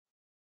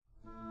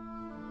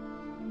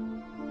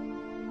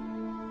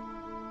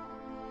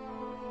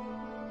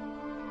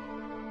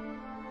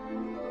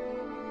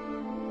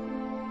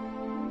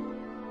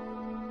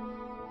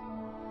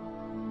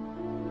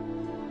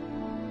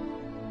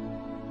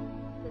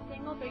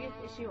biggest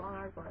issue on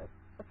our globe,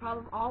 the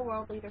problem all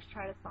world leaders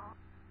try to solve.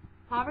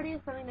 Poverty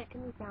is something that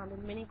can be found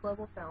in many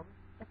global films,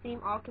 a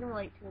theme all can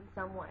relate to in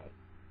some way.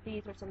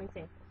 These are some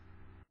examples.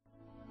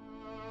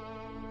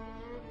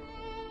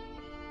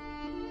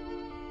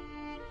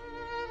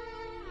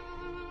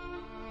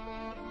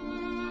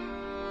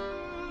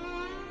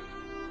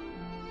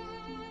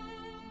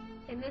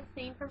 In this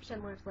scene from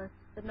Schindler's List,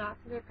 the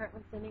Nazis are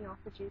currently sending off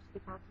the Jews to the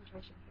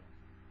concentration camps.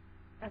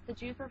 As the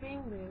Jews were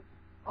being moved,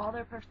 all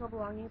their personal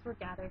belongings were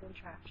gathered and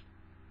trashed.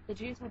 The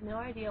Jews had no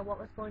idea what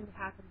was going to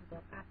happen to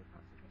them at the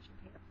concentration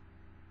camps.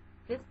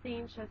 This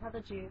scene shows how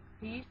the Jews,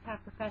 who used to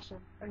have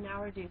professions, are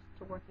now reduced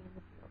to working in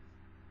the fields.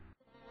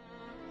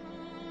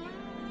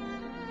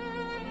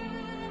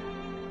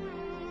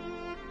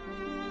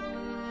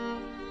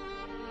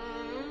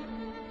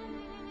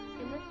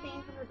 In this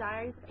scene from the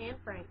Diaries of Anne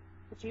Frank,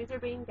 the Jews are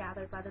being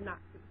gathered by the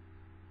Nazis.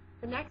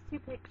 The next two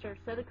pictures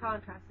show the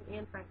contrast in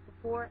Anne Frank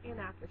before and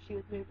after she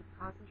was moved to the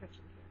concentration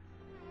camps.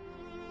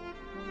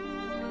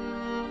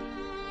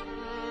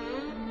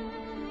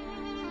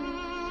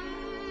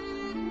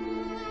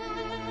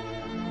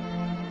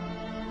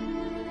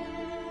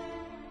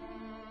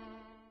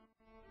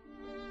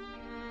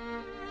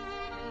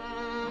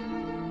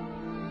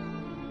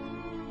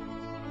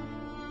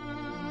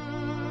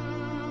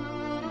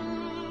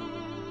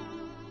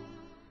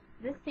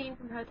 This scene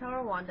from Hotel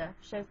Rwanda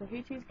shows the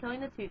Hutus killing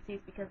the Tutsis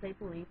because they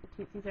believe the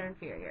Tutsis are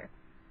inferior.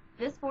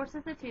 This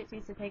forces the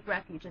Tutsis to take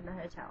refuge in the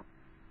hotel.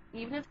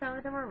 Even if some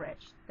of them are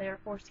rich, they are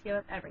forced to give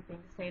up everything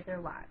to save their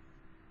lives.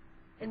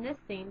 In this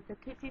scene, the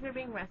Tutsis are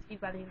being rescued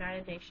by the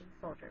United Nations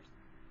soldiers.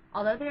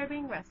 Although they are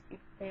being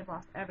rescued, they have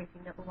lost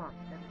everything that belonged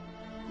to them.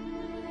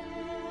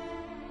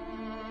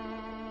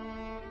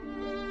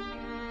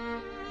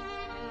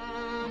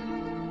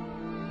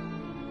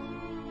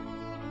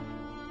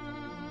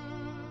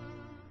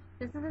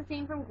 This is a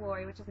scene from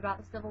Glory, which is about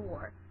the Civil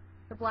War.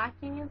 The black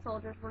Union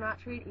soldiers were not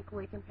treated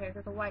equally compared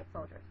to the white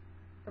soldiers.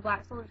 The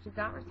black soldiers did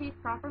not receive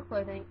proper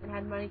clothing and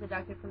had money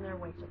deducted from their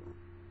wages.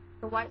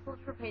 The white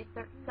soldiers were paid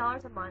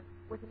 $13 a month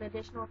with an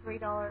additional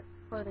 $3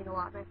 clothing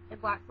allotment, and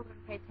black soldiers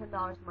were paid $10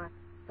 a month,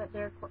 but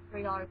their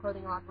 $3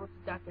 clothing allotment was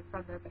deducted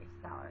from their base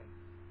salary.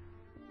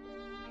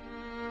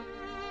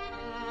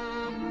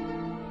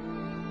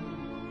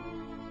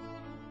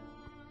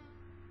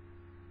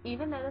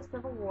 Even though the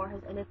Civil War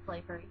has ended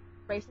slavery,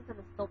 racism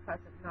is still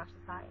present in our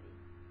society.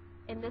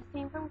 In this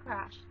scene from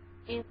Crash,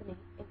 Anthony,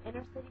 an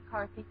inner-city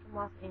car thief from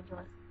Los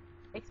Angeles,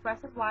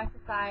 expresses why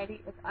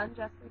society is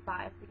unjustly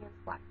biased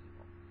against black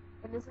people,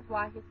 and this is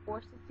why he is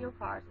forced to steal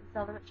cars and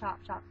sell them at chop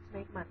shops to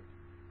make money.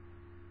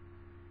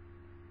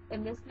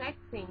 In this next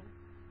scene,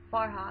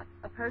 Farhad,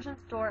 a Persian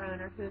store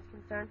owner who is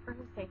concerned for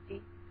his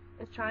safety,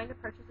 is trying to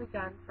purchase a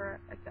gun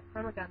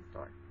from a gun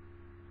store.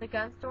 The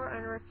gun store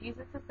owner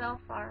refuses to sell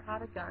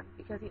Farhad a gun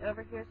because he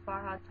overhears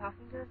Farhad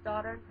talking to his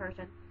daughter in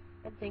Persian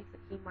and thinks that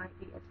he might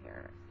be a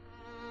terrorist.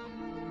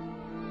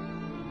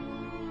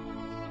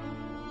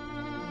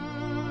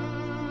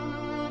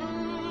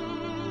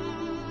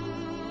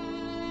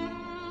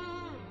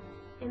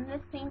 In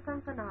this scene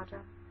from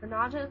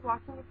Fanaja is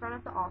walking in front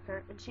of the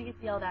altar and she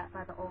gets yelled at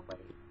by the old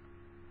lady.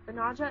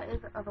 Fanaja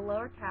is of a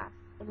lower caste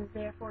and is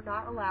therefore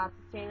not allowed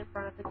to stand in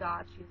front of the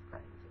god she is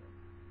praying to.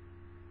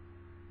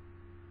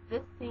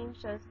 This scene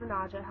shows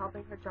Fanaja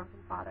helping her drunken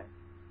father.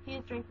 He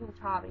is drinking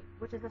chavi,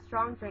 which is a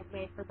strong drink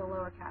made for the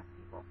lower caste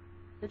people.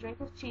 The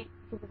drink is cheap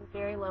because it is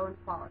very low in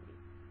quality.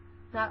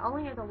 Not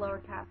only are the lower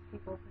caste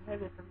people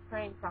prohibited from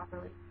praying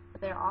properly,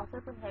 but they are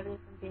also prohibited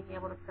from being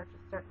able to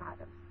purchase certain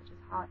items, such as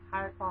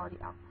higher quality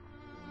alcohol.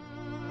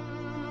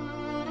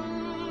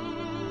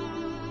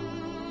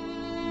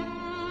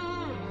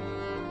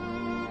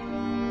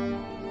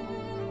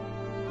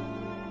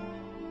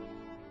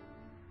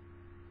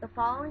 The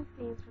following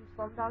scenes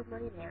from Slumdog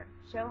Millionaire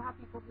show how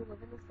people who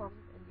live in the slums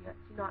of India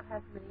do not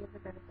have many of the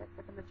benefits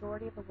that the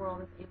majority of the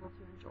world is able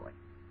to enjoy.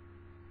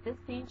 This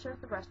scene shows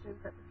the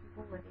restrooms that the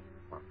people living in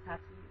the slums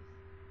have to use.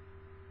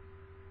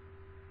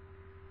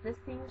 This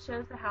scene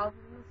shows the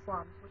houses in the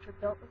slums, which are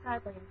built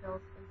beside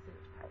landfills and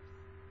sewage pipes.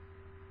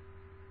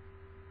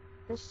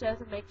 This shows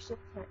a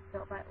makeshift tent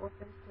built by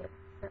orphaned kids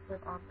that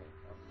live on landfills.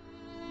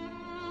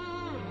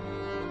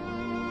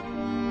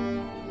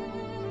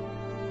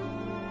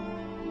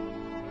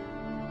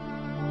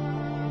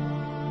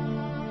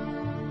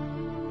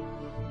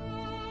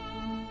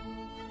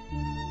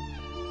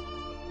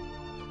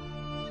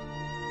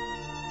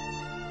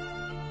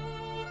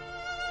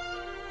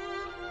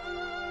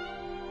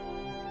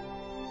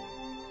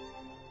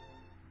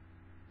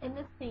 In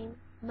this scene,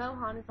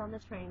 Mohan is on the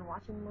train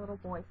watching the little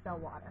boy sell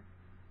water.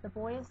 The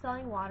boy is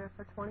selling water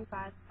for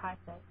 25 paise,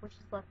 which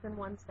is less than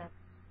 1 cent.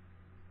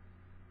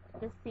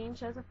 This scene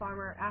shows a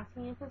farmer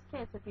asking if his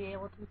kids would be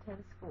able to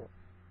attend school,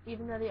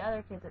 even though the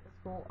other kids at the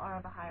school are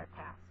of a higher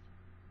caste.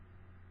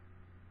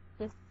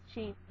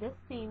 This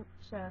scene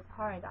shows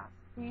Haridas,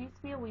 who used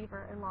to be a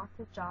weaver and lost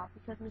his job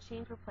because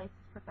machines replaced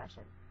his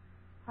profession.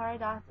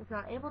 Haridas is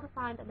not able to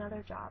find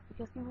another job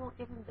because people won't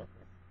give him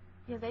business,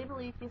 because they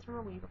believe he is from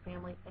a weaver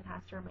family and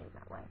has to remain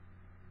that way.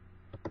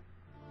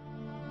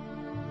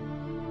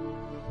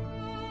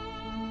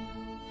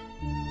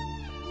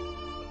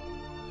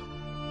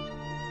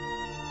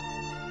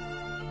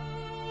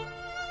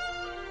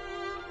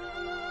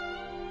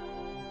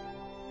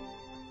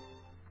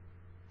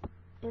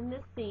 In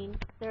this scene,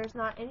 there is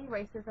not any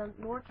racism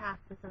nor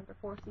casteism to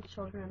force these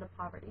children into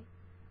poverty.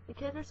 The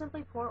kids are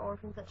simply poor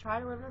orphans that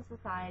try to live in a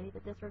society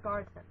that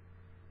disregards them.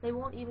 They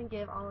won't even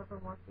give Oliver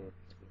more food.